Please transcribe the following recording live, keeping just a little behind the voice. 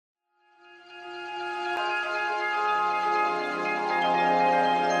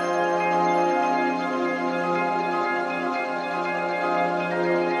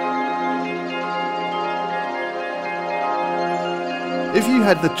you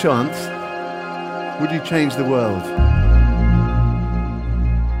had the chance, would you change the world?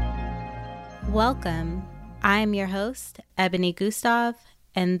 Welcome. I am your host, Ebony Gustav,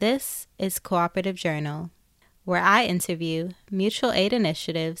 and this is Cooperative Journal, where I interview mutual aid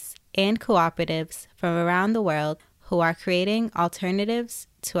initiatives and cooperatives from around the world who are creating alternatives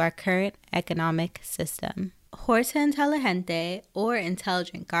to our current economic system. Horta Inteligente, or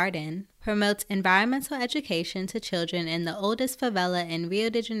Intelligent Garden, promotes environmental education to children in the oldest favela in Rio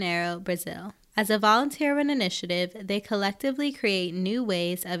de Janeiro, Brazil. As a volunteer-run initiative, they collectively create new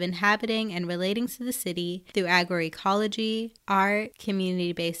ways of inhabiting and relating to the city through agroecology, art,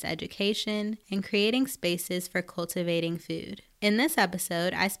 community-based education, and creating spaces for cultivating food. In this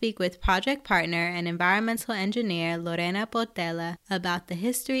episode, I speak with project partner and environmental engineer Lorena Portela about the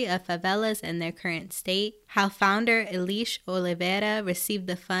history of favelas and their current state, how founder Elish Oliveira received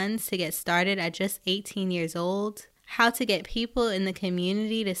the funds to get started at just 18 years old, how to get people in the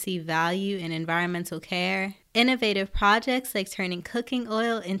community to see value in environmental care, innovative projects like turning cooking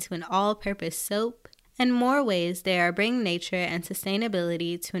oil into an all-purpose soap, and more ways they are bringing nature and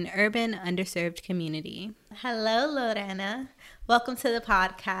sustainability to an urban, underserved community. Hello, Lorena. Welcome to the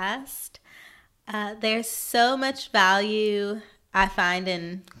podcast. There's so much value I find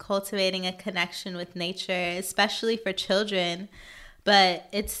in cultivating a connection with nature, especially for children, but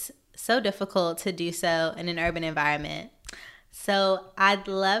it's so difficult to do so in an urban environment. So I'd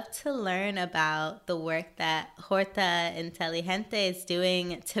love to learn about the work that Horta Inteligente is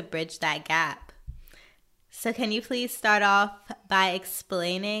doing to bridge that gap. So can you please start off by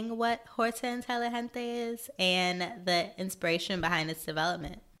explaining what Horta Inteligente is and the inspiration behind its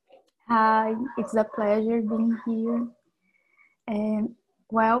development? Hi, it's a pleasure being here.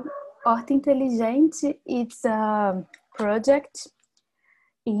 Horta Inteligente, it's a project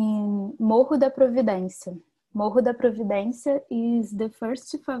in Morro da Providência. Morro da Providência is the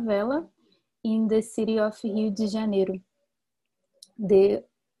first favela in the city of Rio de Janeiro, the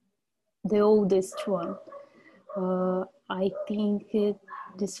oldest one. I think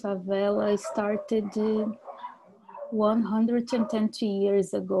this favela started 120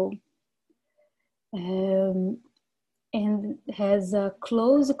 years ago, and has a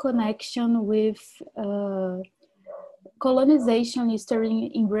close connection with colonization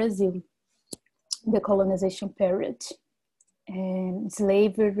history in Brazil, the colonization period, and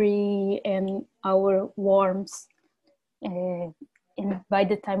slavery and our wars. And by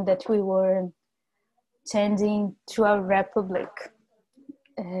the time that we were changing to a republic.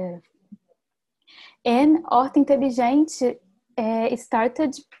 And Horta Inteligente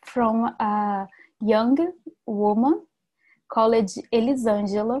started from a young woman called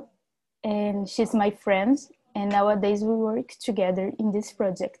Elisângela, and she's my friend, and nowadays we work together in this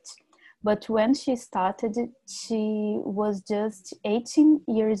project. But when she started, she was just 18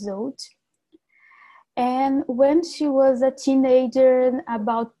 years old. And when she was a teenager,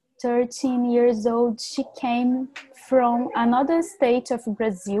 about 13 years old, she came from another state of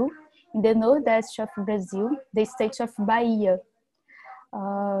Brazil, in the northeast of Brazil, the state of Bahia.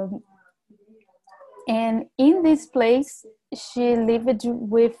 And in this place, she lived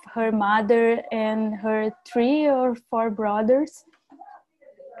with her mother and her 3 or 4 brothers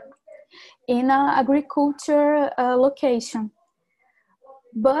in an agriculture location.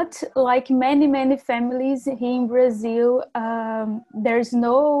 But like many families here in Brazil, there's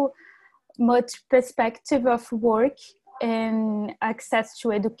no much perspective of work and access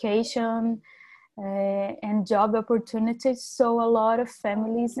to education and job opportunities. So a lot of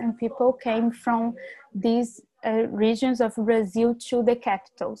families and people came from these regions of Brazil to the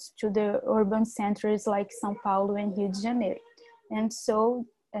capitals, to the urban centers like São Paulo and Rio de Janeiro. And so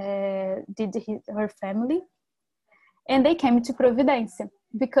did her family. And they came to Providência,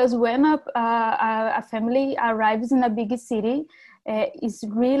 because when a family arrives in a big city, it's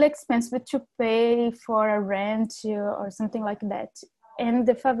really expensive to pay for a rent or something like that. And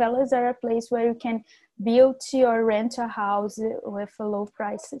the favelas are a place where you can build or rent a house with low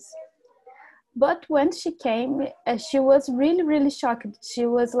prices. But when she came, she was really shocked. She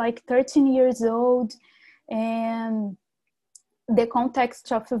was like 13 years old, and the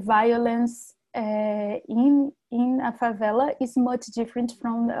context of violence in a favela is much different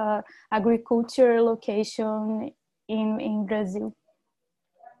from the agriculture location in Brazil.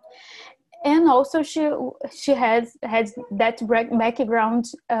 And also she has that background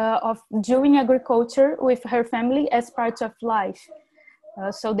of doing agriculture with her family as part of life.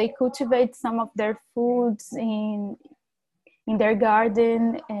 So they cultivate some of their foods in their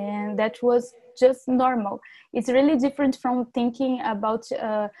garden, and that was just normal. It's really different from thinking about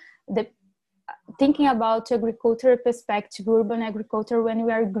thinking about agricultural perspective, urban agriculture, when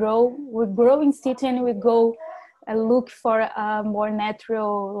we grow in city and we go look for a more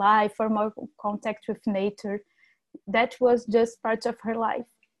natural life or more contact with nature. That was just part of her life.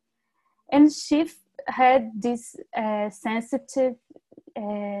 And she had this sensitive,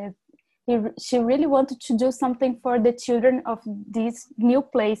 she really wanted to do something for the children of this new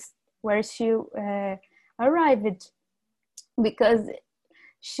place where she arrived, because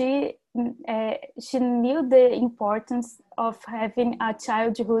she knew the importance of having a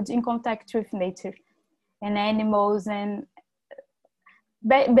childhood in contact with nature and animals and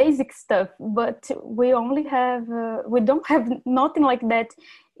basic stuff. But we don't have nothing like that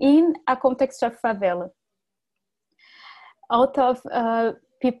in a context of favela. Out of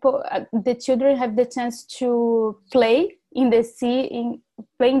people, the children have the chance to play in the sea,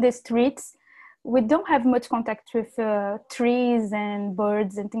 play in the streets. We don't have much contact with trees and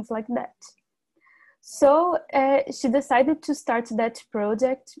birds and things like that. So she decided to start that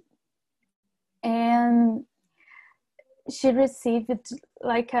project, and she received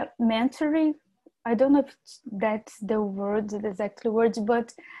like a mentoring. I don't know if that's the word, the exact word,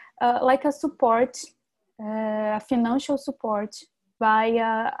 but like a support, a financial support by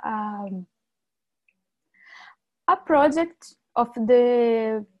a project of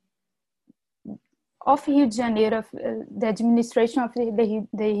Rio de Janeiro, of the administration of the Rio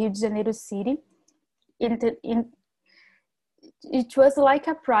de Janeiro city. It was like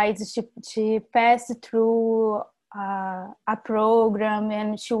a prize. She passed through a program,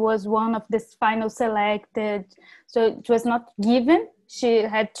 and she was one of the final selected. So it was not given. She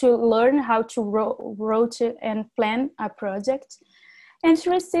had to learn how to write and plan a project, and she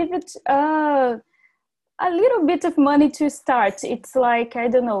received a little bit of money to start. It's like, I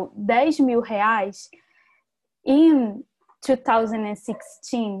don't know, 10 mil reais in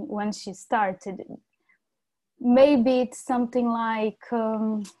 2016 when she started. Maybe it's something like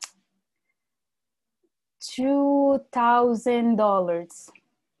 $2,000,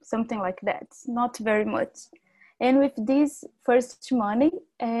 something like that. Not very much. And with this first money,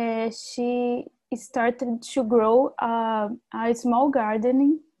 she started to grow a small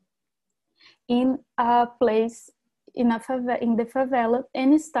gardening in a place in the favela,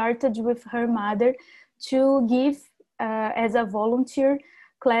 and started with her mother to give as a volunteer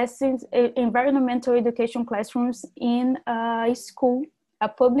classes, environmental education classrooms in a school, a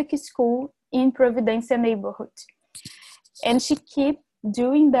public school in Providencia neighborhood. And she kept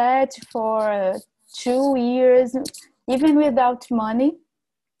doing that for 2 years, even without money.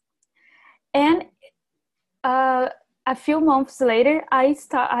 And a few months later, I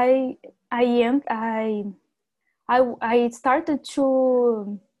started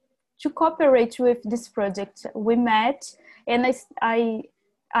to cooperate with this project. We met, and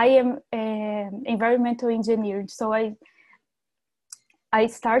I am an environmental engineer, so I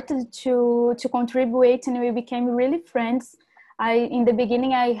started to contribute, and we became really friends. In the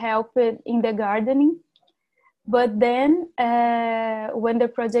beginning, I helped in the gardening, but then when the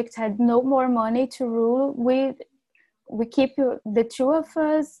project had no more money to rule, we keep the two of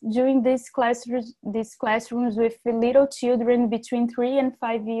us doing these classrooms with little children between 3 and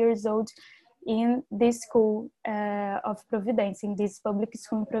 5 years old in this school of Providencia, in this public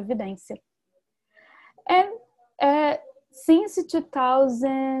school in Providencia. And since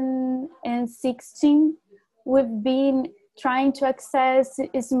 2016, we've been trying to access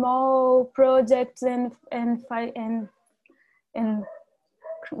small projects and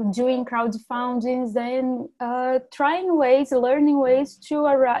doing crowdfundings and learning ways to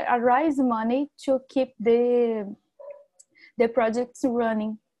raise money to keep the projects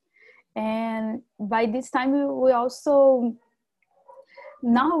running. And by this time, we also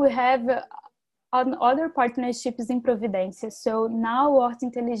now we have other partnerships in Providência. So now Horta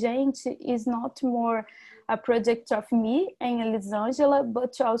Inteligente is not more a project of me and Elisângela,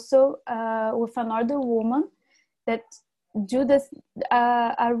 but also with another woman that do this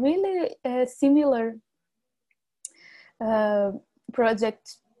a really similar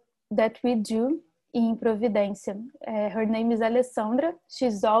project that we do in Providência. Her name is Alessandra.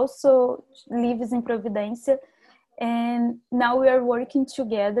 She's also lives in Providência, and now we are working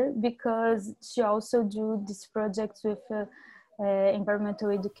together because she also do this project with environmental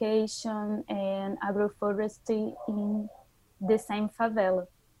education and agroforestry in the same favela.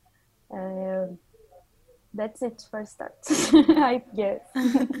 That's it for start, I guess.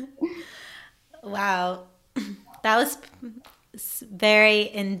 Wow. That was very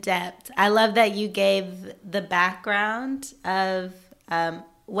in-depth. I love that you gave the background of,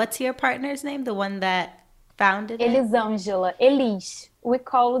 what's your partner's name? The one that founded it? Elisângela, Elis. We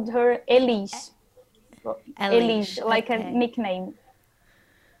called her Elis. Elis, Elish. like a Okay. nickname.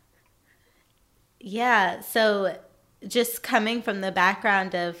 Yeah. So just coming from the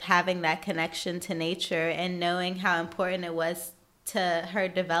background of having that connection to nature and knowing how important it was to her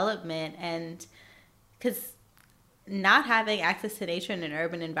development, and because not having access to nature in an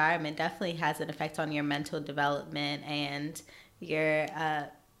urban environment definitely has an effect on your mental development and your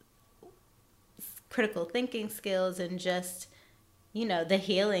critical thinking skills, and just, you know, the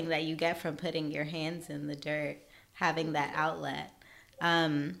healing that you get from putting your hands in the dirt, having that outlet.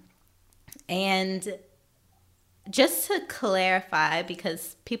 Um, and just to clarify,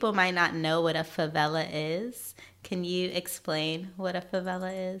 because people might not know what a favela is, can you explain what a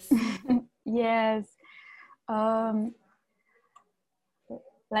favela is? Yes. Um,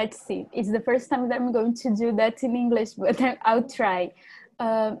 let's see. It's the first time that I'm going to do that in English, but I'll try.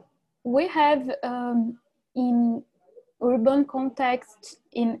 Uh, we have in urban context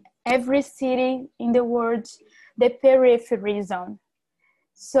in every city in the world the periphery zone.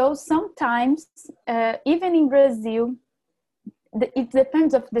 So sometimes, even in Brazil, it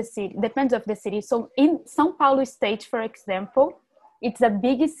depends of the city. Depends of the city. So in São Paulo state, for example, it's a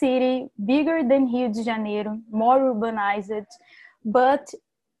big city, bigger than Rio de Janeiro, more urbanized, but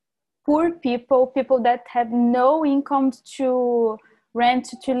poor people, people that have no income to rent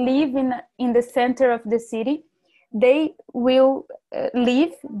to live in the center of the city, they will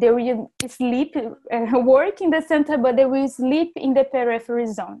live, they will sleep, work in the center, but they will sleep in the periphery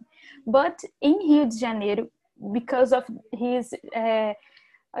zone. But in Rio de Janeiro, because of his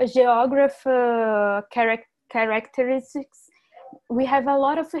characteristics, we have a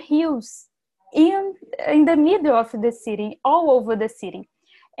lot of hills in the middle of the city, all over the city.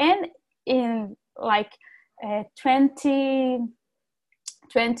 And in like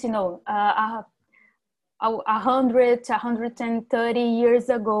 130 years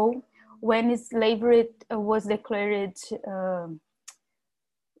ago, when slavery was declared,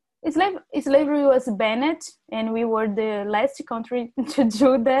 slavery was banned, and we were the last country to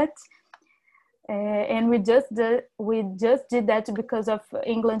do that. And we just did that because of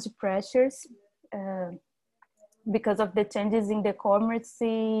England's pressures, because of the changes in the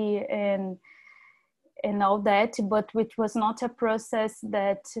currency and all that, but which was not a process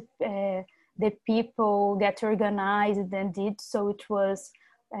that the people get organized and did. So it was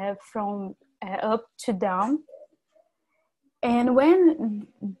from up to down. And when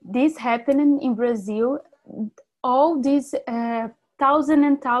this happened in Brazil, all these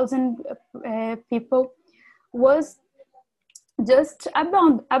thousand people was just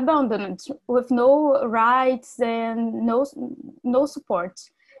abandoned with no rights and no support.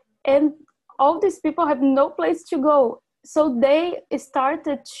 And all these people have no place to go. So they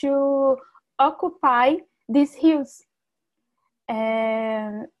started to occupy these hills.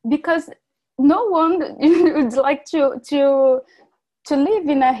 And because no one would like to live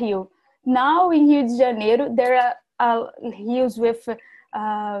in a hill. Now in Rio de Janeiro, there are hills with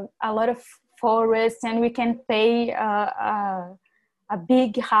a lot of forests, and we can pay a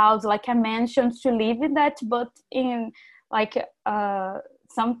big house, like a mansion, to live in that. But in like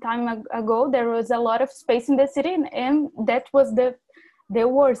some time ago, there was a lot of space in the city, and that was the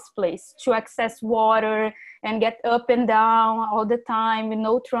worst place to access water and get up and down all the time with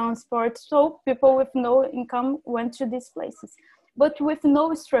no transport. So people with no income went to these places, but with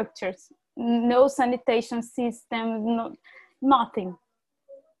no structures, no sanitation system, nothing.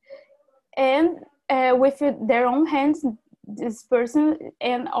 And with their own hands, this person,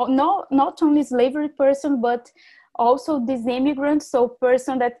 and not only slavery person, but also these immigrants, so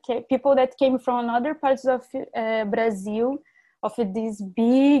people that came from other parts of Brazil, of these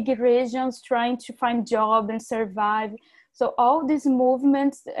big regions, trying to find job and survive. So all these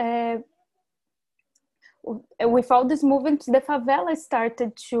movements, with all these movements, the favela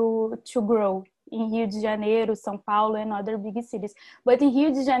started to grow in Rio de Janeiro, São Paulo, and other big cities. But in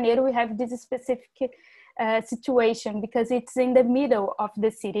Rio de Janeiro, we have this specific situation because it's in the middle of the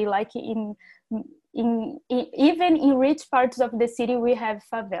city. Like even in rich parts of the city, we have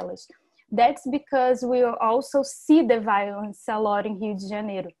favelas. That's because we also see the violence a lot in Rio de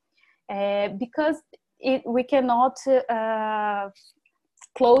Janeiro, because we cannot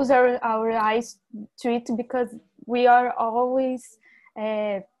close our eyes to it, because we are always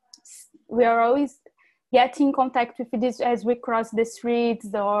getting in contact with this as we cross the streets,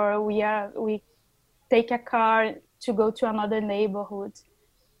 or we take a car to go to another neighborhood.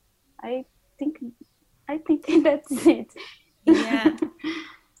 I think that's it. Yeah.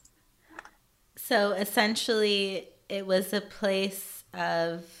 So essentially, it was a place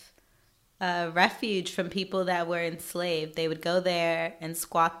of refuge from people that were enslaved. They would go there and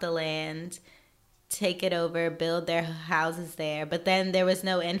squat the land, take it over, build their houses there. But then there was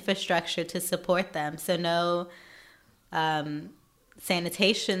no infrastructure to support them. So no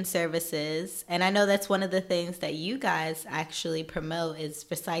sanitation services. And I know that's one of the things that you guys actually promote is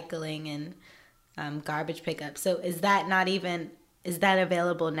recycling and garbage pickup. So is that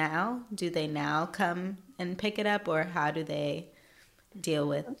available now? Do they now come and pick it up, or how do they deal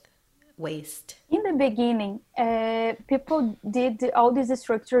with waste? In the beginning, people did all this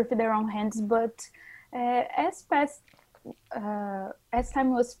structure with their own hands, but as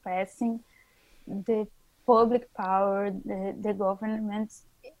time was passing, the public power, the governments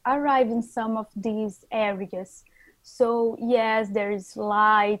arrive in some of these areas. So yes, there is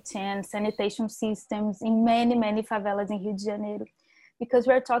light and sanitation systems in many favelas in Rio de Janeiro, because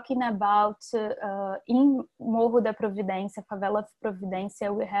we're talking about in Morro da Providência, favela of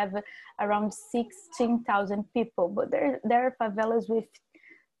Providência, we have around 16,000 people, but there are favelas with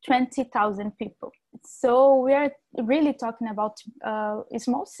 20,000 people. So we are really talking about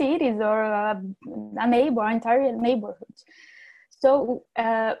small cities or a entire neighborhood. So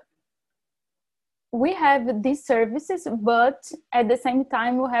we have these services, but at the same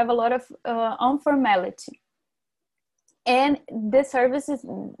time, we have a lot of informality. And the services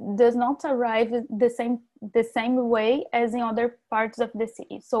does not arrive the same way as in other parts of the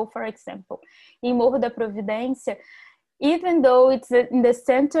city. So for example, in Morro da Providência, even though it's in the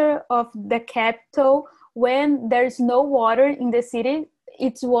center of the capital, when there's no water in the city,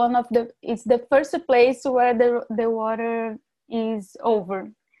 it's the first place where the water is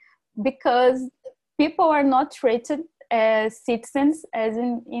over, because people are not treated as citizens as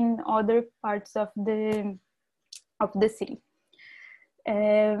in other parts of the city.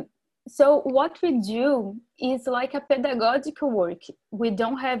 So what we do is like a pedagogical work. We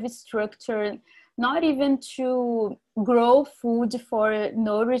don't have a structure, not even to grow food for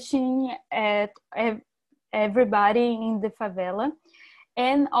nourishing everybody in the favela.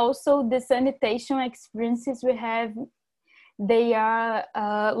 And also the sanitation experiences we have, they are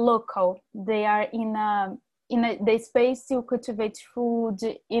local. They are in the space to cultivate food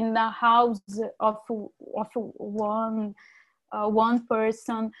in a house of one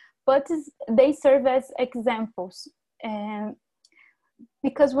person, but they serve as examples. And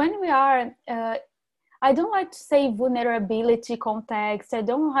because when we are, I don't like to say vulnerability context. We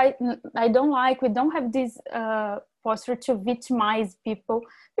don't have this posture to victimize people.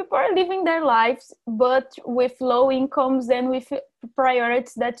 People are living their lives, but with low incomes and with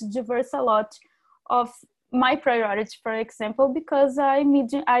priorities that diverse a lot of my priorities, for example, because I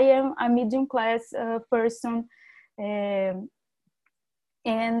am a middle class person, and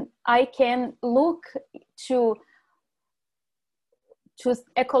I can look to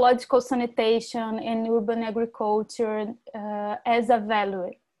ecological sanitation and urban agriculture as a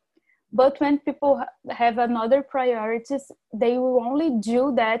value. But when people have another priorities, they will only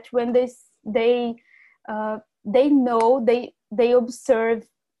do that when they know, they observe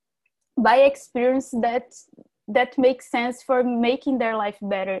by experience that makes sense for making their life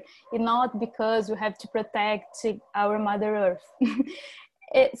better, and not because we have to protect our Mother Earth.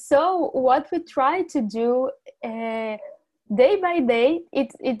 So what we try to do day by day,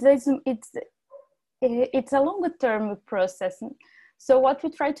 it's a longer term process. So what we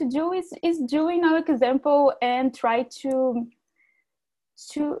try to do is doing our example and try to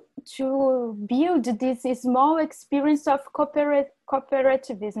build this small experience of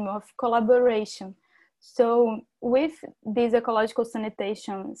cooperativism, of collaboration. So with this ecological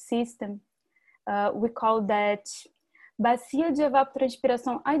sanitation system, we call that Bacia de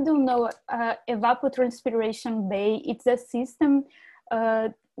Evapotranspiração. I don't know, evapotranspiration bay. It's a system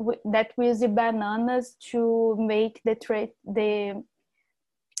that we use bananas to make the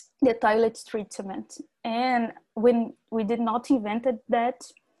toilet treatment. And when we did not invented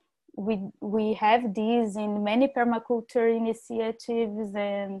that, we have these in many permaculture initiatives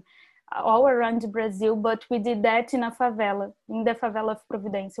and all around Brazil, but we did that in a favela, in the favela of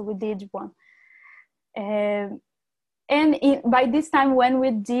Providência. We did one. By this time, when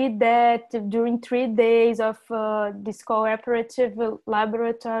we did that during 3 days of this cooperative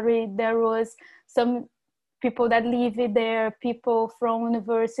laboratory, there was some people that live there, people from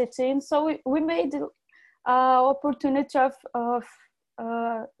university, and so we made opportunity of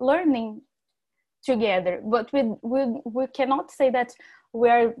learning together. But we cannot say that we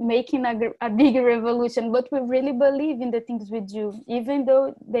are making a big revolution, but we really believe in the things we do, even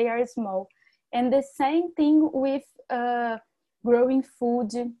though they are small. And the same thing with growing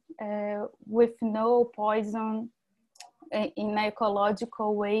food with no poison in an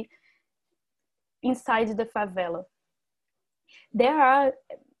ecological way. inside the favela. There are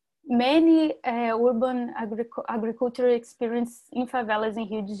many urban agricultural experience in favelas in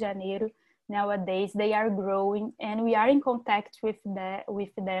Rio de Janeiro nowadays. They are growing, and we are in contact with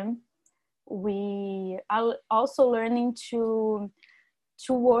them. We are also learning to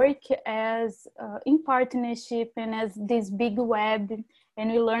work as in partnership and as this big web,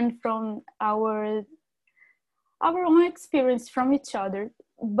 and we learn from our own experience from each other.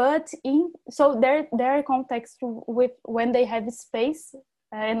 But so there are contexts with when they have space,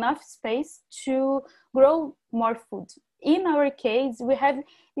 enough space to grow more food. In our case, we have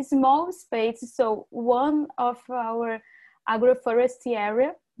a small space. So one of our agroforestry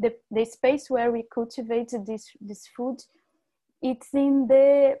area, the space where we cultivate this food, it's in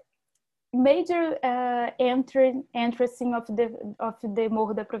the major entrance of the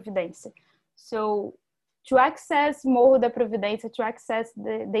Morro da Providência. So to access Morro da Providência, to access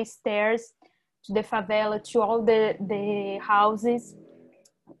the stairs to the favela, to all the houses,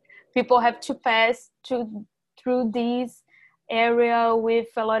 people have to pass through this area with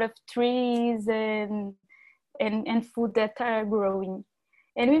a lot of trees and food that are growing.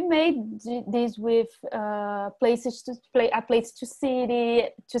 And we made this with places to play, a place to city,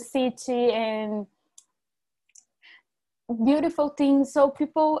 and beautiful things. So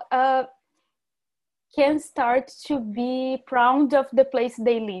people can start to be proud of the place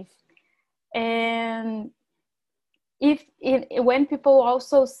they live. And when people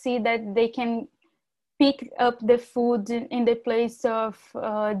also see that they can pick up the food in the place of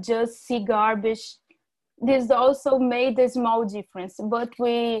just see garbage, this also made a small difference. But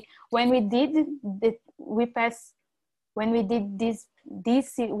when we did the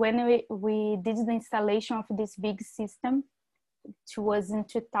installation of this big system, which was in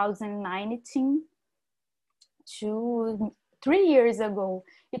 2019, 3 years ago,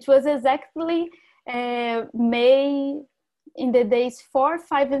 it was exactly May, in the days 4,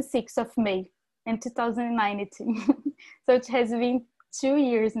 5, and 6 of May in 2019. So it has been 2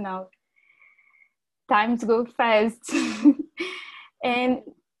 years now. Times go fast. And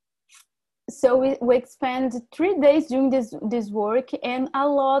so we spent 3 days doing this work, and a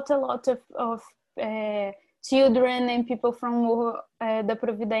lot of children and people from the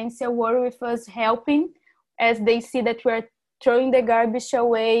Providência were with us helping, as they see that we're throwing the garbage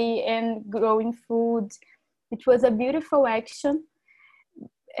away and growing food. It was a beautiful action.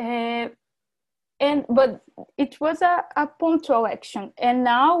 But it was a punctual action. And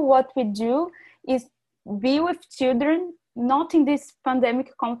now what we do is be with children, not in this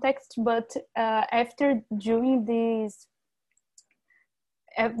pandemic context, but during this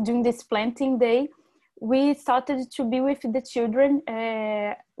planting day, we started to be with the children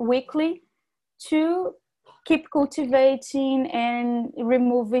weekly to keep cultivating and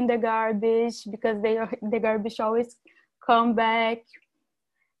removing the garbage, because the garbage always come back.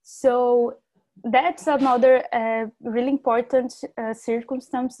 So that's another really important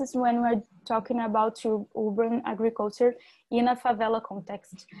circumstances when we're talking about urban agriculture in a favela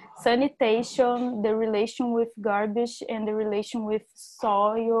context. Sanitation, the relation with garbage, and the relation with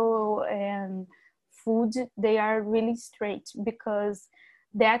soil and food, they are really straight, because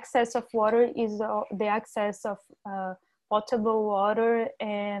the access of water is the access of potable water,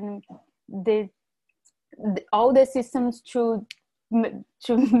 and all the systems to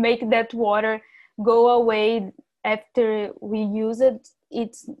make that water go away after we use it,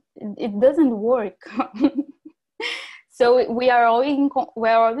 it doesn't work. So we're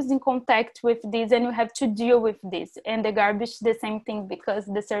always in contact with this, and we have to deal with this. And the garbage, the same thing, because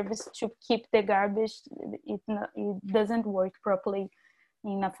the service to keep the garbage, it doesn't work properly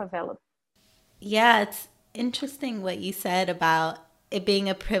in a favela. Yeah, it's interesting what you said about it being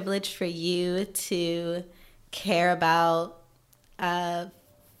a privilege for you to care about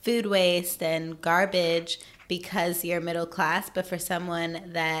food waste and garbage because you're middle class, but for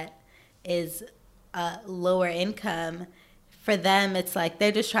someone that is lower income, for them it's like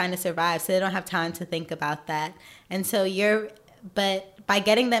they're just trying to survive, so they don't have time to think about that. And so but by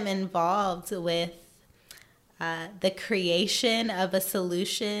getting them involved with the creation of a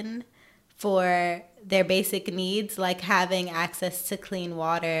solution for their basic needs, like having access to clean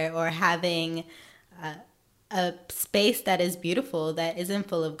water or having a space that is beautiful, that isn't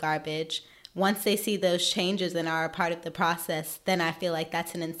full of garbage, once they see those changes and are a part of the process, then I feel like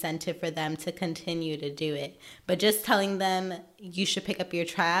that's an incentive for them to continue to do it. But just telling them you should pick up your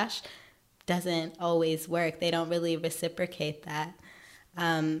trash doesn't always work. They don't really reciprocate that.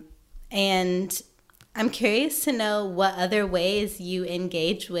 And I'm curious to know what other ways you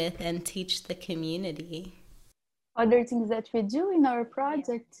engage with and teach the community. Other things that we do in our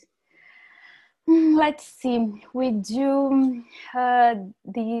project. Let's see. We do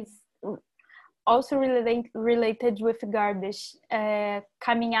these also related with garbage.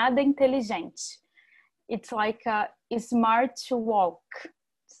 Caminhada inteligente. It's like a smart walk.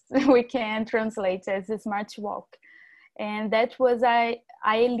 We can translate as a smart walk. And that was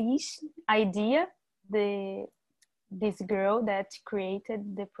Ailish's idea, this girl that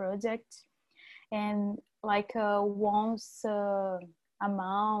created the project. And like once a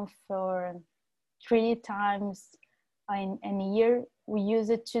month or 3 times in a year, we use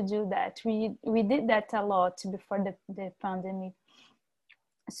it to do that. We did that a lot before the pandemic.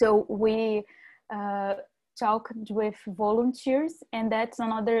 So we talked with volunteers, and that's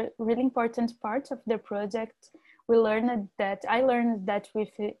another really important part of the project. I learned that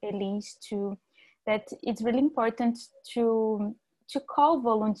with Elise too, that it's really important to call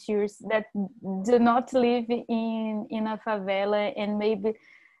volunteers that do not live in a favela and maybe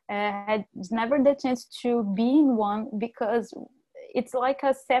had never the chance to be in one, because it's like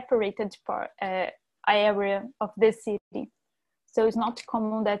a separated part area of the city. So it's not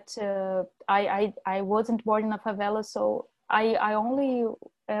common that I wasn't born in a favela, so I only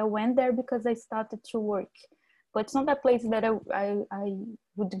went there because I started to work, but it's not a place that I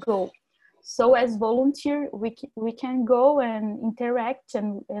would go. So as volunteer, we can go and interact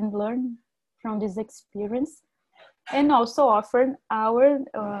and learn from this experience, and also offer our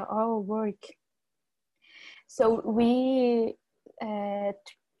work. So we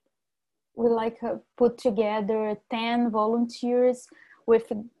put together 10 volunteers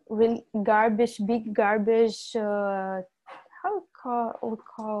with really big garbage. How we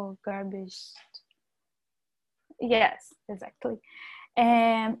call garbage? Yes, exactly.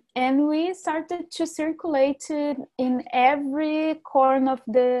 And we started to circulate it in every corner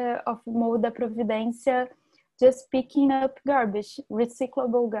of Morro da Providência, just picking up garbage,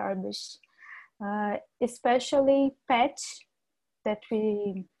 recyclable garbage, especially PET,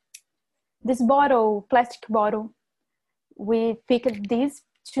 this bottle, plastic bottle, we picked this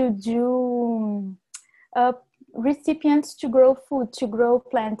to do recipients to grow food, to grow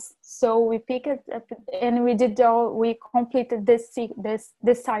plants. So we picked it up and we completed this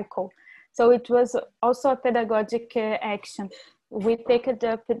cycle. So it was also a pedagogic action. We picked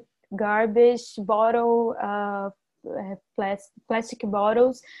up garbage bottle, plastic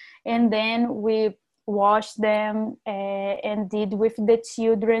bottles, and then we washed them and did with the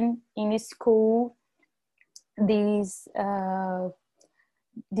children in school these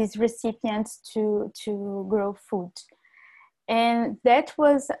recipients to grow food. And that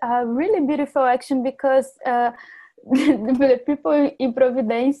was a really beautiful action, because the people in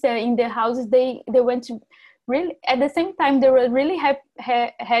Providência, in the houses, they went to really, at the same time, they were really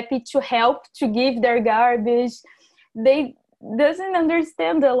happy to help, to give their garbage. They doesn't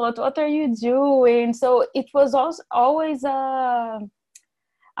understand a lot, what are you doing? So it was also always a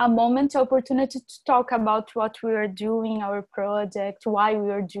moment, opportunity to talk about what we were doing, our project, why we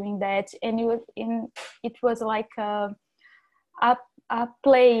were doing that. And it was like a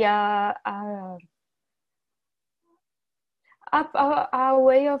play, a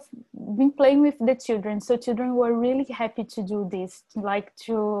way of being playing with the children. So children were really happy to do this, like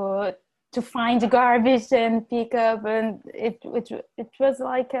to find garbage and pick up, and it was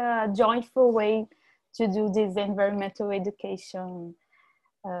like a joyful way to do this environmental education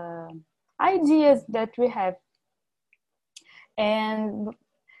ideas that we have. And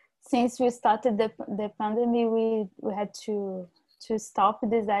since we started the pandemic, we had to stop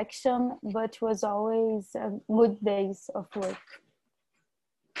this action, but it was always good days of work.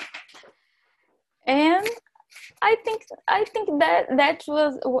 And I think that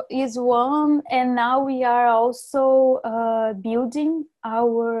is one. And now we are also building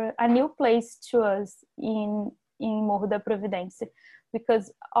a new place to us in Morro da Providência,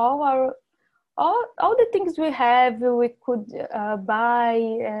 because all the things we have, we could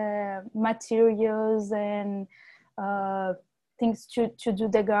buy materials and things to do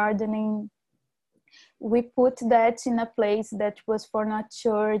the gardening. We put that in a place that was for not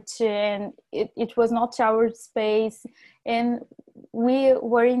church, and it was not our space, and we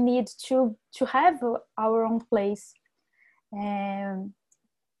were in need to have our own place and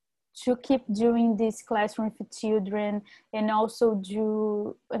to keep doing this classroom for children, and also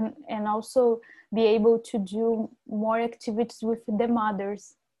be able to do more activities with the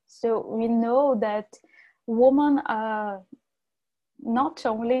mothers. So we know that women are not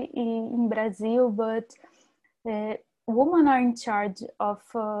only in Brazil, but women are in charge of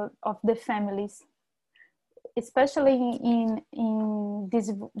the families, especially in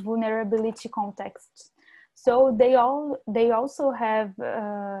this vulnerability context. So they also have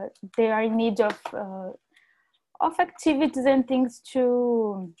they are in need of activities and things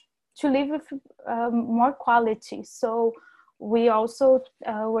to live with more quality. So we also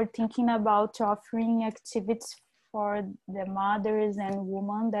were thinking about offering activities for the mothers and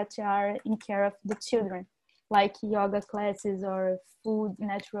women that are in care of the children, like yoga classes or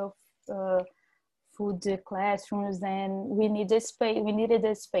natural food classrooms, and we needed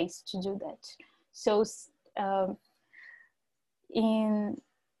a space to do that. So um, in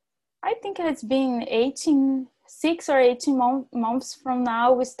I think it's been 6 or 18 months from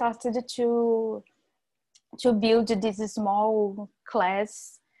now, we started to build this small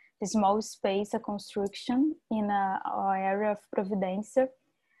class, a small space, a construction in our area of Providência.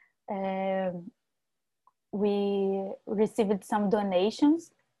 We received some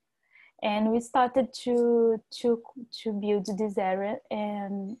donations, and we started to build this area.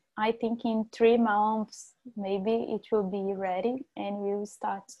 And I think in 3 months, maybe it will be ready, and we will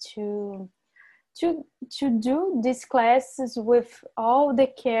start to do these classes with all the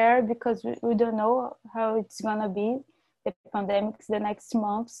care, because we don't know how it's gonna be, the pandemics the next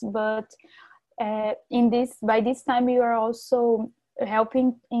months. But by this time, we are also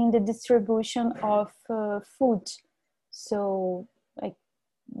helping in the distribution of food. So like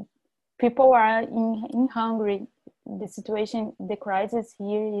people are in hungry. The situation, the crisis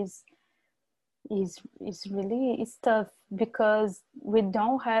here is really tough, because we're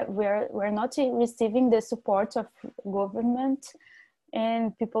not receiving the support of government,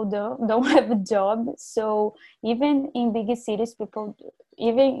 and people don't have a job. So even in big cities, people,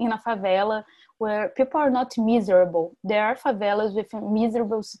 even in a favela where people are not miserable, there are favelas with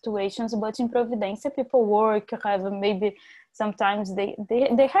miserable situations, but in Providência people work, have maybe sometimes they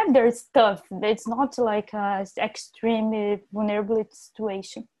have their stuff. It's not like a extreme vulnerable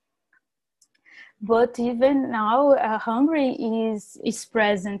situation. But even now, hunger is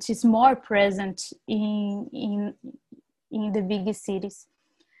present. Is more present in the big cities,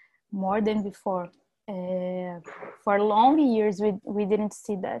 more than before. For long years, we didn't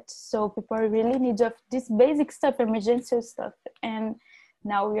see that. So people really need of this basic stuff, emergency stuff, and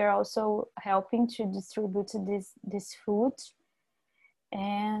now we are also helping to distribute this food,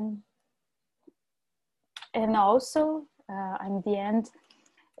 and also in the end.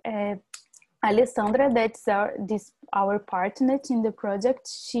 Alessandra, that's our partner in the project.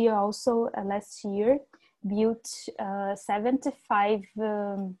 She also last year built 75.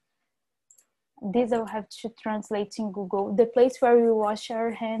 This I'll have to translate in Google. The place where we wash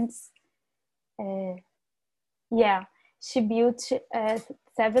our hands. Yeah, she built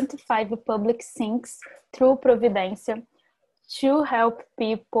 75 public sinks through Providência to help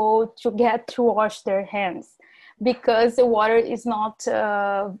people to get to wash their hands, because the water is not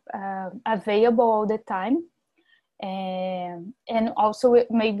available all the time. And also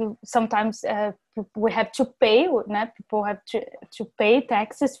maybe sometimes we have to pay, people have to pay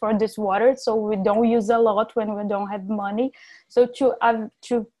taxes for this water, so we don't use a lot when we don't have money. So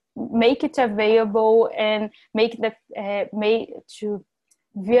to make it available and make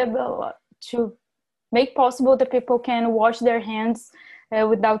make possible that people can wash their hands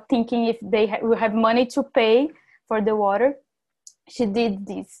without thinking if they will have money to pay for the water. She did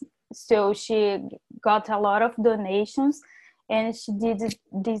this. So she got a lot of donations, and she did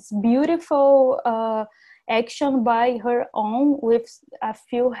this beautiful action by her own with a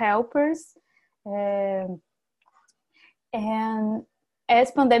few helpers. And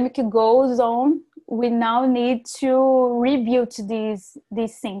as pandemic goes on, we now need to rebuild these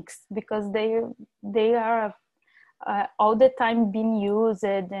sinks, because they are all the time being used,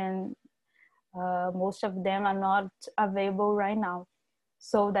 and most of them are not available right now.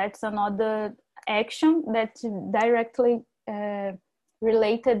 So that's another action that's directly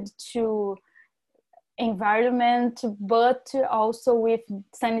related to environment, but also with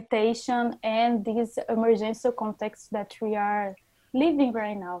sanitation and this emergency context that we are living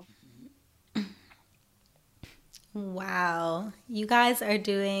right now. Wow, you guys are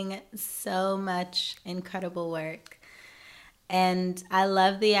doing so much incredible work. And I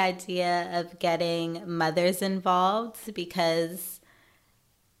love the idea of getting mothers involved, because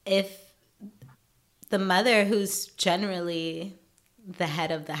if the mother, who's generally the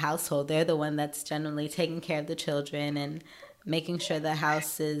head of the household, they're the one that's generally taking care of the children and making sure the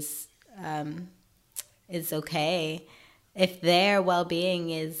house is okay. If their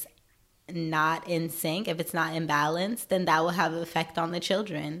well-being is not in sync, if it's not in balance, then that will have an effect on the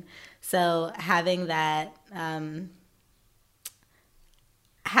children. So having that,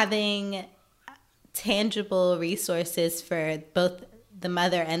 having tangible resources for both the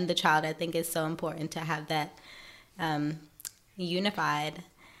mother and the child, I think is so important to have that unified.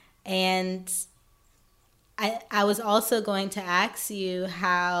 And I was also going to ask you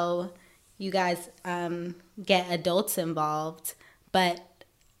how you guys get adults involved, but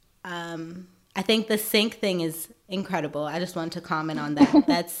I think the sink thing is incredible. I just want to comment on that.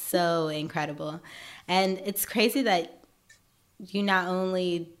 That's so incredible. And it's crazy that you not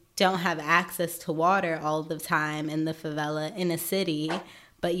only don't have access to water all the time in the favela in a city,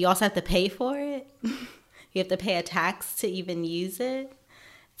 but you also have to pay for it. You have to pay a tax to even use it.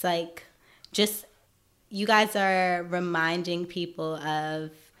 It's like, just, you guys are reminding people of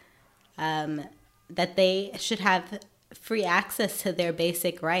that they should have free access to their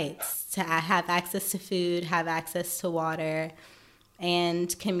basic rights, to have access to food, have access to water,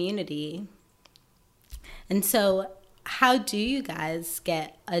 and community. And so, how do you guys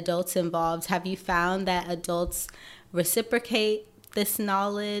get adults involved? Have you found that adults reciprocate this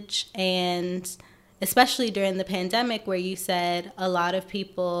knowledge? And especially during the pandemic, where you said a lot of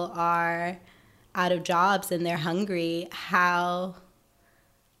people are out of jobs and they're hungry, how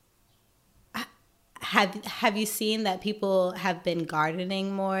have you seen that people have been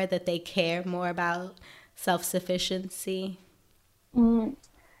gardening more, that they care more about self-sufficiency?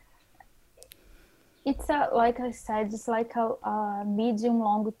 It's like I said, it's like a medium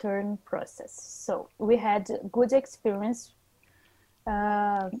long term process. So we had good experience,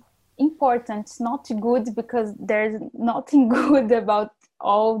 important, not good, because there's nothing good about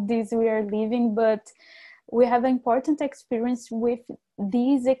all this we are living, but we have an important experience with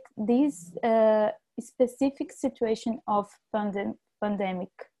these specific situation of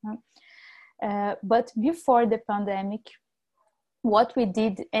pandemic. But before the pandemic, what we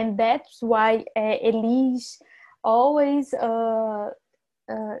did, and that's why Elise always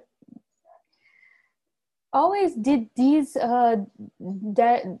did these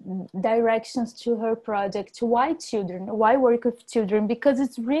directions to her project. Why children? Why work with children? Because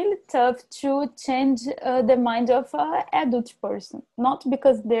it's really tough to change the mind of an adult person. Not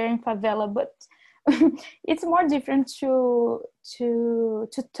because they're in favela, but it's more different to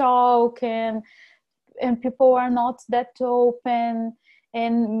talk, and people are not that open,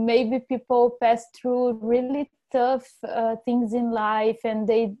 and maybe people pass through really tough things in life, and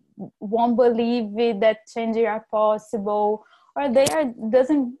they won't believe it, that changes are possible, or they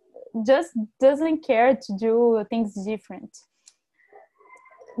doesn't care to do things different.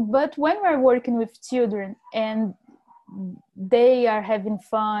 But when we're working with children and they are having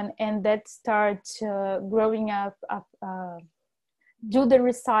fun, and that start growing up, do the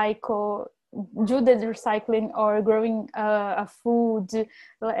recycling, or growing a food,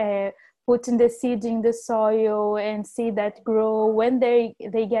 putting the seed in the soil and see that grow. When they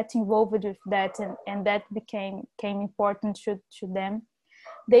get involved with that, and that became important to them,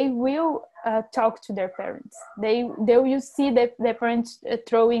 they will talk to their parents. They will see that their parents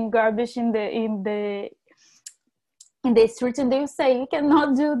throwing garbage in the street, and they will say, you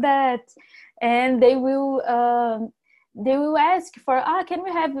cannot do that. And they will ask for, can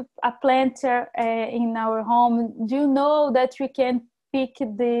we have a planter in our home? Do you know that we can pick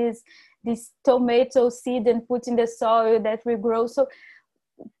this tomato seed and put in the soil that will grow? So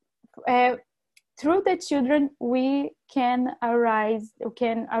through the children, we can arrive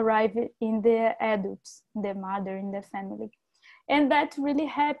in the adults, the mother, in the family. And that really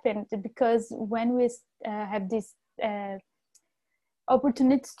happened, because when we have this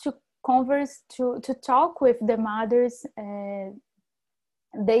opportunity to converse, to talk with the mothers,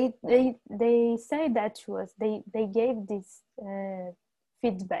 they say that to us. They gave this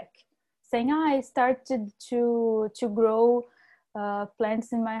feedback, saying, I started to grow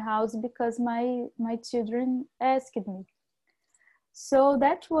plants in my house because my children asked me. So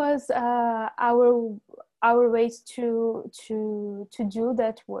that was our ways to do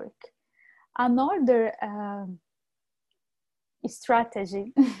that work. Another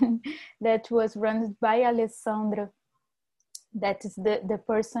strategy that was run by Alessandra, that is the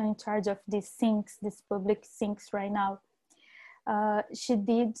person in charge of these public sinks right now. She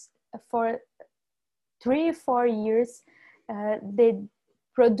did for 3 or 4 years the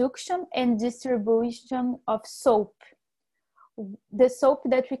production and distribution of soap. The soap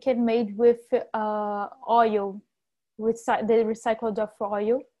that we can make with oil, the recycled of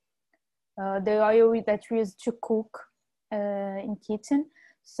oil, the oil that we use to cook in kitchen.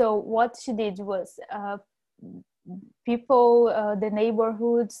 So what she did was people, the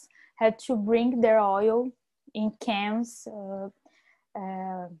neighborhoods had to bring their oil in cans,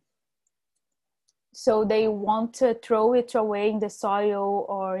 so they won't throw it away in the soil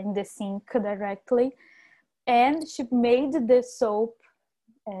or in the sink directly. And she made the soap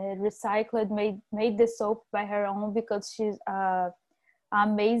recycled, made the soap by her own, because she's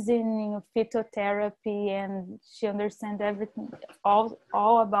amazing in phytotherapy and she understands everything,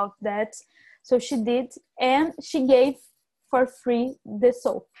 all about that. So she did, and she gave for free the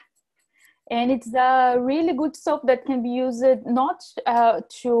soap. And it's a really good soap that can be used not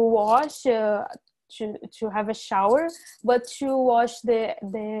to wash, to have a shower, but to wash the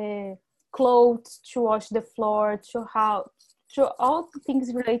clothes, to wash the floor, to all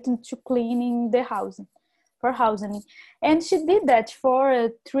things relating to cleaning the housing, for housing. And she did that for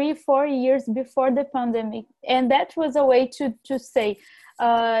 3-4 years before the pandemic. And that was a way to say,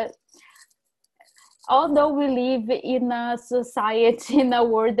 although we live in a society, in a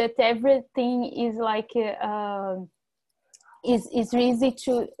world that everything is like is easy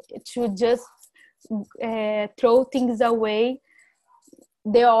to just throw things away,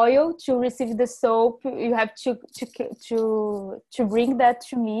 the oil to receive the soap, you have to bring that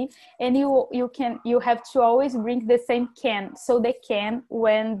to me, and you have to always bring the same can. So the can,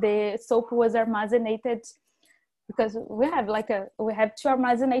 when the soap was armazenated, because we have to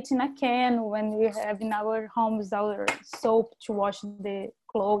armazenate in a can when we have in our homes our soap to wash the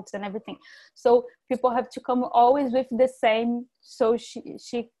clothes and everything. So people have to come always with the same, so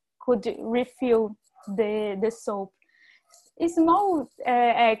she could refill the soap. It's small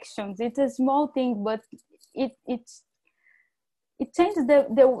actions. It's a small thing, but it changes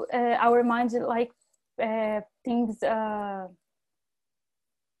our minds, like things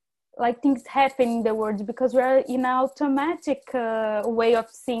happen in the world, because we're in an automatic way of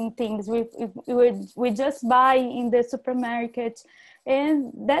seeing things. We just buy in the supermarket,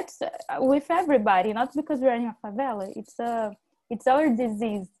 and that's with everybody, not because we're in a favela. It's our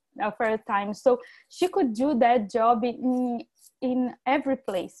disease of our time. So she could do that job in every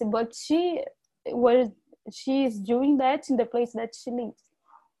place, but she is doing that in the place that she lives.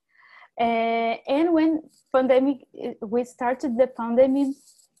 And when we started the pandemic,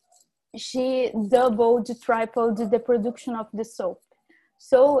 she tripled the production of the soap.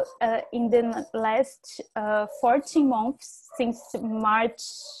 So in the last 14 months, since March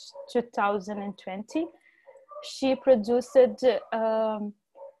 2020, she produced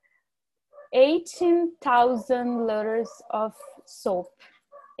 18,000 liters of soap,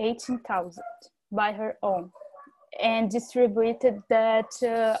 18,000 by her own, and distributed that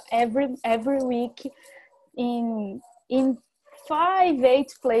every week in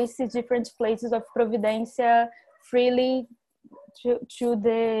 5-8 places, different places of Providencia, freely to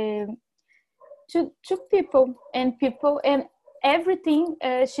people, and everything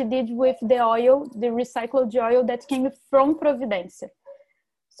she did with the oil, the recycled oil that came from Providencia.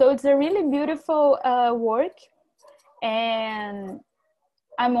 So it's a really beautiful work, and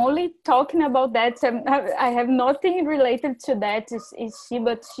I'm only talking about that. I have nothing related to that.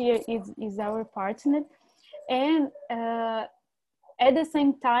 But she is our partner, and at the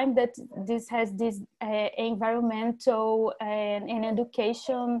same time that this has this environmental and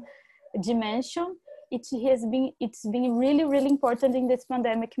education dimension, it's been really, really important in this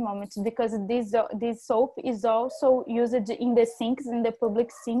pandemic moment, because this soap is also used in the sinks, in the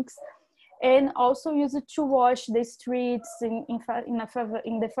public sinks, and also used to wash the streets in the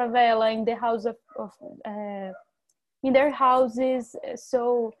favela, in the house in their houses.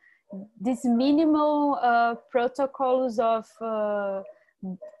 So these minimal protocols of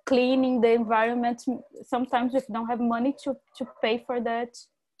cleaning the environment, sometimes we don't have money to pay for that.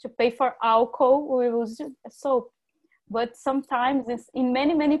 To pay for alcohol, we use soap. But sometimes in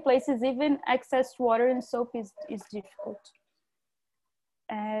many places, even access to water and soap is difficult.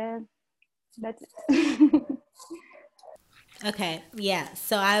 That's it. Okay, yeah.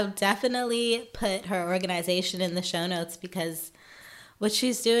 So I'll definitely put her organization in the show notes, because what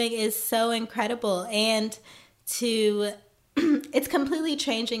she's doing is so incredible, and it's completely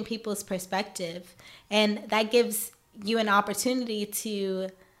changing people's perspective, and that gives you an opportunity to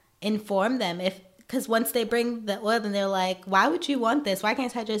inform them, because once they bring the oil, then they're like, why would you want this? Why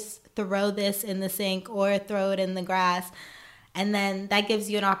can't I just throw this in the sink or throw it in the grass? And then that gives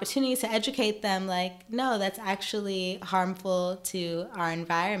you an opportunity to educate them, like, no, that's actually harmful to our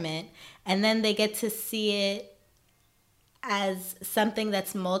environment. And then they get to see it as something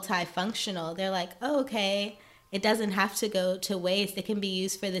that's multifunctional. They're like, oh, okay, it doesn't have to go to waste. It can be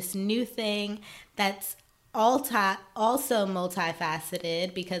used for this new thing that's also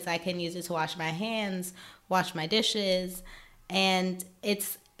multifaceted, because I can use it to wash my hands, wash my dishes, and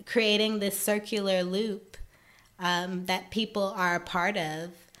it's creating this circular loop that people are a part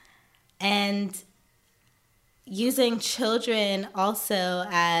of. And using children also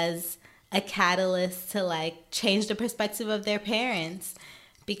as a catalyst to like change the perspective of their parents,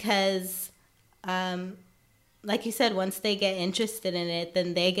 because like you said, once they get interested in it,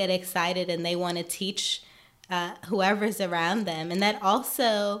 then they get excited and they want to teach whoever's around them. And that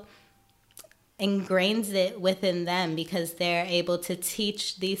also ingrains it within them because they're able to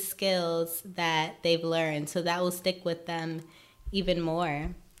teach these skills that they've learned. So that will stick with them even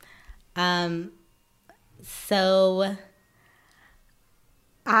more. So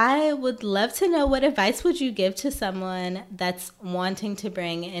I would love to know, what advice would you give to someone that's wanting to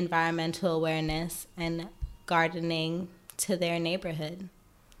bring environmental awareness and gardening to their neighborhood?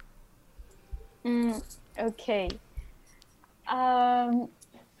 Okay.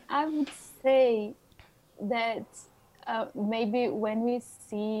 I would say that maybe when we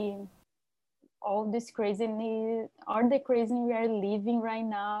see all the craziness we are living right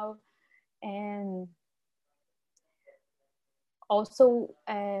now, and also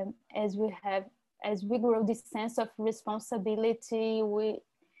as we grow this sense of responsibility, we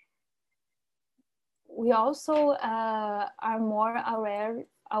also are more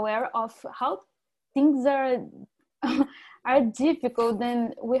aware of how things are are difficult,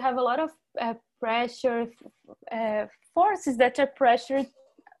 and we have a lot of pressure, forces that are pressuring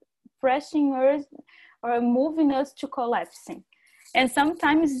us or moving us to collapsing. And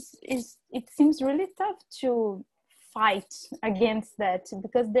sometimes it seems really tough to fight against that,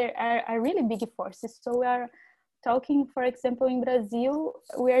 because there are really big forces. So we are talking, for example, in Brazil,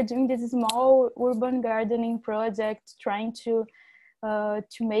 we are doing this small urban gardening project, trying to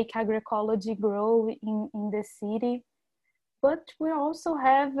make agroecology grow in the city. But we also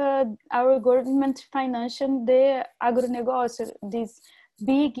have our government financing the agronegócio, these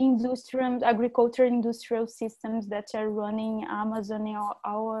big agricultural industrial systems that are running Amazoning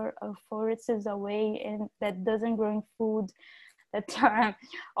our forests away, and that doesn't grow food, that are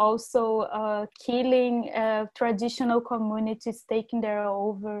also killing traditional communities, taking their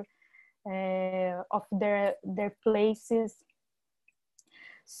over of their places.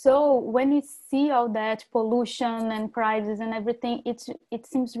 So when we see all that pollution and prices and everything, it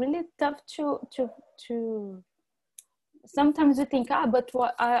seems really tough to sometimes we think, but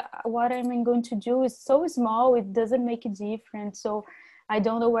what I'm going to do is so small, it doesn't make a difference, so I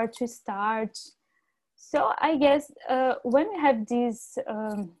don't know where to start. So I guess when we have this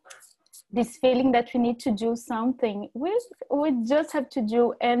feeling that we need to do something, we just have to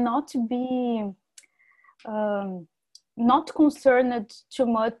do, and not be not concerned too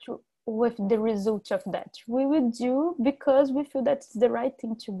much with the result of that. We will do because we feel that's the right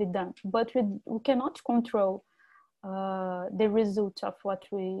thing to be done, but we cannot control the result of what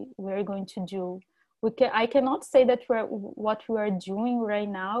we're going to do. I cannot say that what we are doing right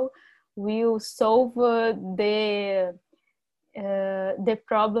now will solve the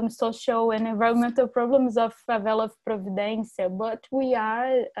problems, social and environmental problems of Favela of Providência, but we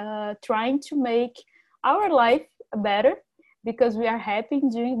are trying to make our life better, because we are happy in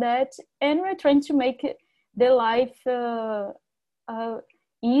doing that, and we're trying to make the life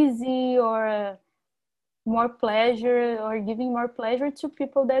easy, or more pleasure, or giving more pleasure to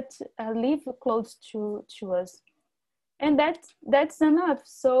people that live close to us. And that's enough.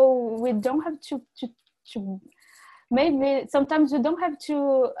 So we don't have to maybe sometimes we don't have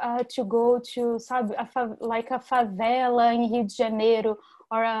to go to like a favela in Rio de Janeiro,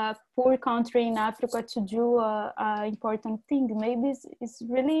 or a poor country in Africa to do a important thing. Maybe it's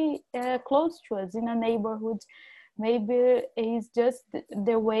really close to us in a neighborhood. Maybe it's just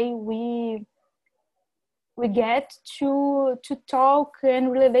the way we get to talk and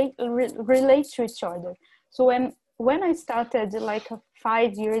relate to each other. So when I started like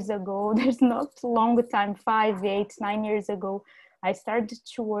 5 years ago, there's not a long time, 5, 8, 9 years ago, I started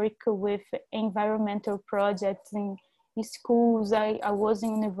to work with environmental projects in schools. I was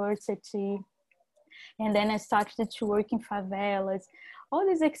in university, and then I started to work in favelas. All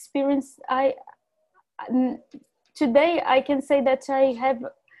this experience, today I can say that I have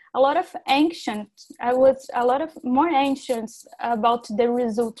a lot of anxious. I was a lot of more anxious about the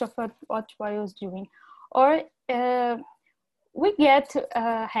result of what I was doing. Or we get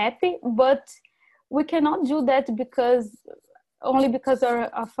happy, but we cannot do that only because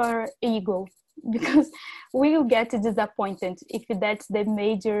of our ego, because we will get disappointed if that's the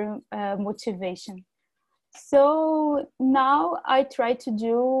major motivation. So now I try to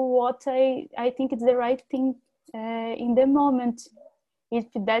do what I think is the right thing in the moment. If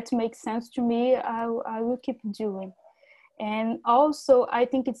that makes sense to me, I will keep doing. And also, I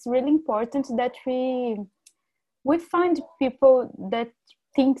think it's really important that we find people that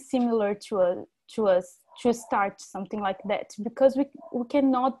think similar to us to start something like that, because we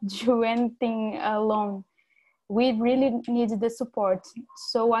cannot do anything alone. we really need the support.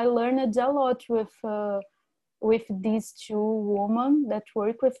 So I learned a lot with these two women that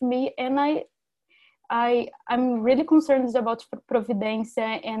work with me, and I'm really concerned about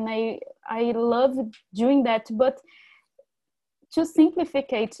Providencia, and I love doing that. But to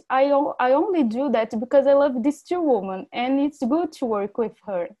simplificate, I only do that because I love these two women, and it's good to work with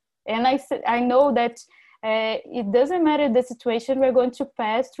her. And I know that it doesn't matter the situation we're going to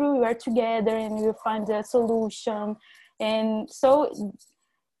pass through. We are together, and we'll find a solution. And so,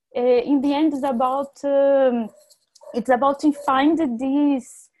 in the end, it's about to find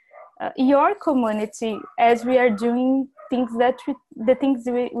this your community as we are doing things the things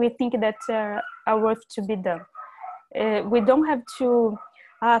we think that are worth to be done. We don't have to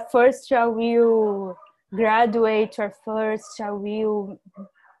first I will graduate, or first I will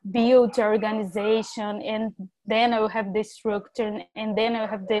build an organization, and then I will have the structure, and then I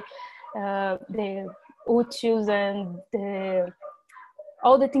will have the utils and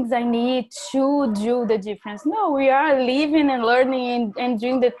all the things I need to do the difference. No, we are living and learning and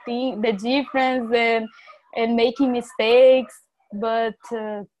doing the difference, and making mistakes, but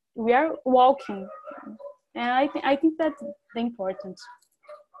we are walking. And I think that's important.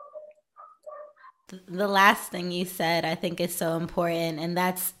 The last thing you said, I think, is so important, and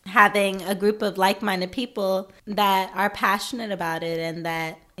that's having a group of like-minded people that are passionate about it and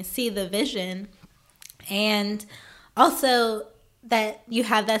that see the vision, and also that you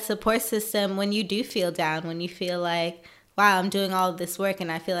have that support system when you do feel down, when you feel like, wow, I'm doing all of this work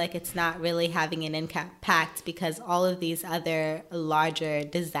and I feel like it's not really having an impact because all of these other larger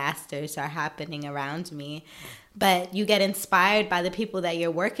disasters are happening around me. But you get inspired by the people that you're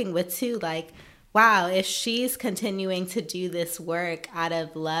working with too, like, wow, if she's continuing to do this work out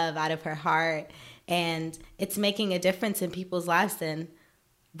of love, out of her heart, and it's making a difference in people's lives, then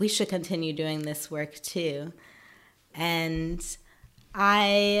we should continue doing this work too. And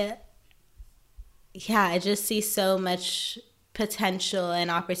I just see so much potential and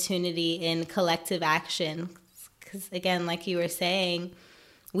opportunity in collective action. Because again, like you were saying,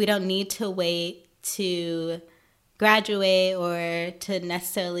 we don't need to wait to graduate or to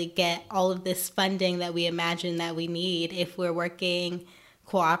necessarily get all of this funding that we imagine that we need. If we're working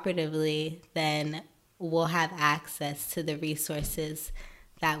cooperatively, then we'll have access to the resources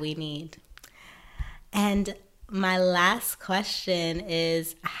that we need. And my last question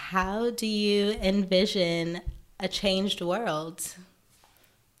is, how do you envision a changed world?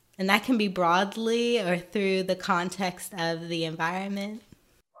 And that can be broadly or through the context of the environment.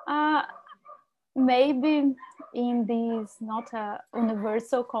 Maybe in this not a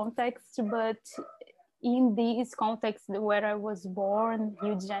universal context, but in this context where I was born,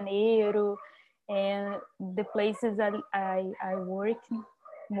 Rio de Janeiro, and the places I work,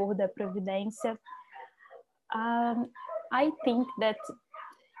 Morro da Providência, I think that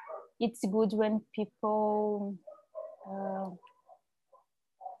it's good when people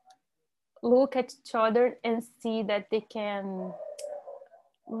look at each other and see that they can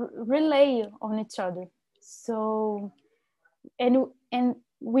rely on each other. So, and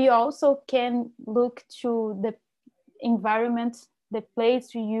we also can look to the environment, the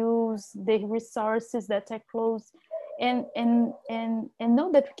place we use, the resources that are close, and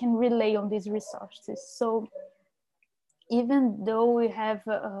know that we can rely on these resources. So even though we have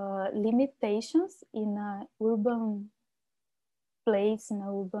limitations in an urban place, in an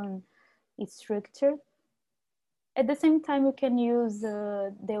urban structure, at the same time, we can use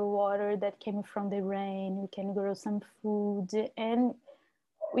the water that came from the rain. We can grow some food, and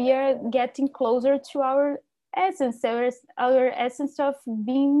we are getting closer to our essence, our essence of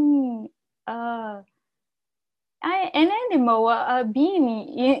being an animal, a being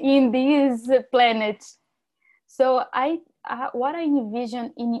in this planet. So what I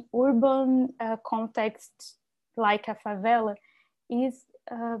envision in urban context, like a favela, is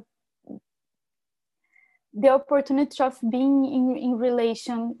the opportunity of being in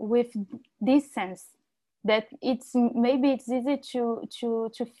relation with this sense, that it's easy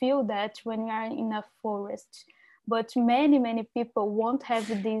to feel that when you are in a forest, but many people won't have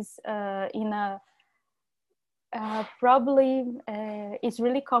this in a probably it's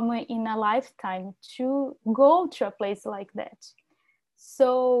really common in a lifetime to go to a place like that.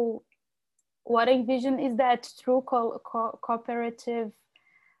 So what I envision is that through cooperative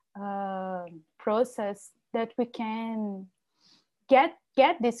process, that we can get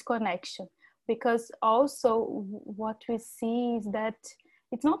this connection. Because also what we see is that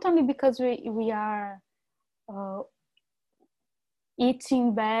it's not only because we are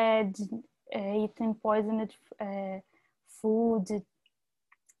eating bad, eating poisoned food,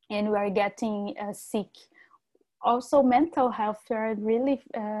 and we are getting sick. also mental health are really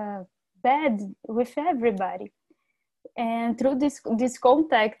bad with everybody. And through this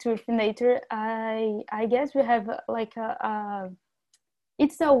contact with nature, I guess we have like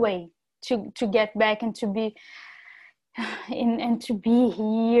it's a way to get back and to be and to be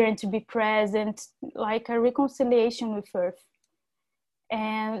here and to be present, like a reconciliation with Earth.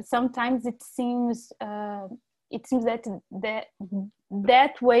 And sometimes it seems that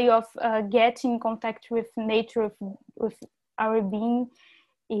way of getting in contact with nature, with our being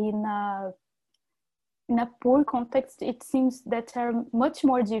in a poor context, it seems that are much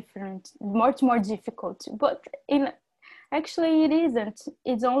more different, much more difficult. But actually it isn't.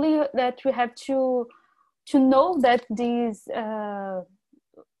 It's only that we have to know that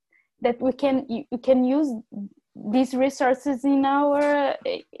that we can use these resources in our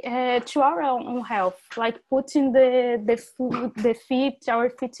to our own health, like putting our feet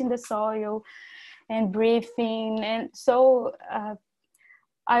in the soil and breathing. And so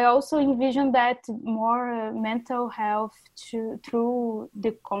I also envision that more mental health through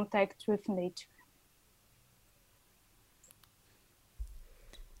the contact with nature.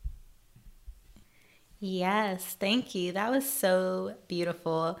 Yes, thank you. That was so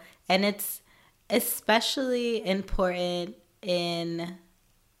beautiful. And it's especially important in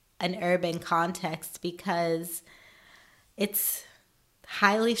an urban context because it's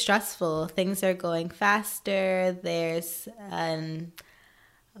highly stressful. Things are going faster. There's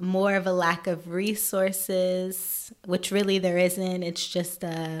more of a lack of resources, which really there isn't. It's just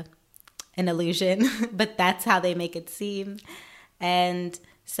an illusion, but that's how they make it seem. And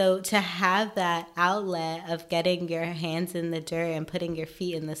so to have that outlet of getting your hands in the dirt and putting your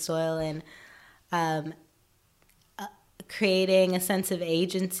feet in the soil and creating a sense of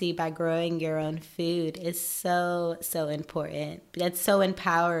agency by growing your own food is so, so important. It's so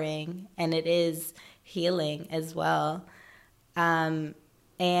empowering, and it is healing as well. And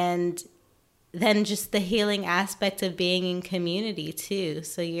then just the healing aspect of being in community too.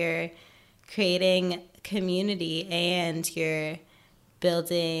 So you're creating community and you're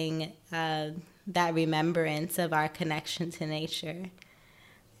building that remembrance of our connection to nature.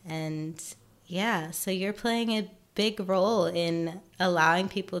 And yeah, so you're playing a big role in allowing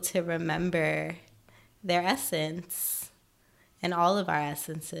people to remember their essence and all of our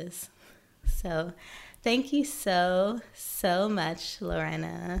essences. So thank you so, so much,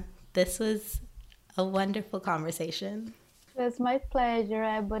 Lorena. This was a wonderful conversation. It was my pleasure,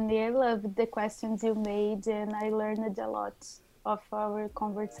 Ebony. I loved the questions you made, and I learned a lot of our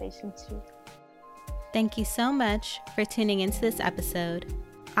conversation too. Thank you so much for tuning into this episode.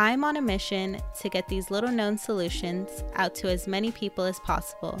 I'm on a mission to get these little known solutions out to as many people as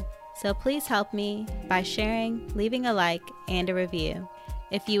possible. So please help me by sharing, leaving a like, and a review.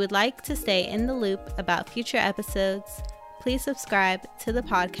 If you would like to stay in the loop about future episodes, please subscribe to the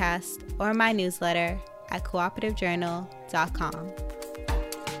podcast or my newsletter at cooperativejournal.com.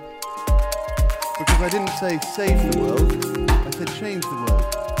 Because I didn't say save the world, I said change the world,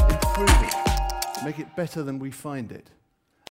 improve it, make it better than we find it.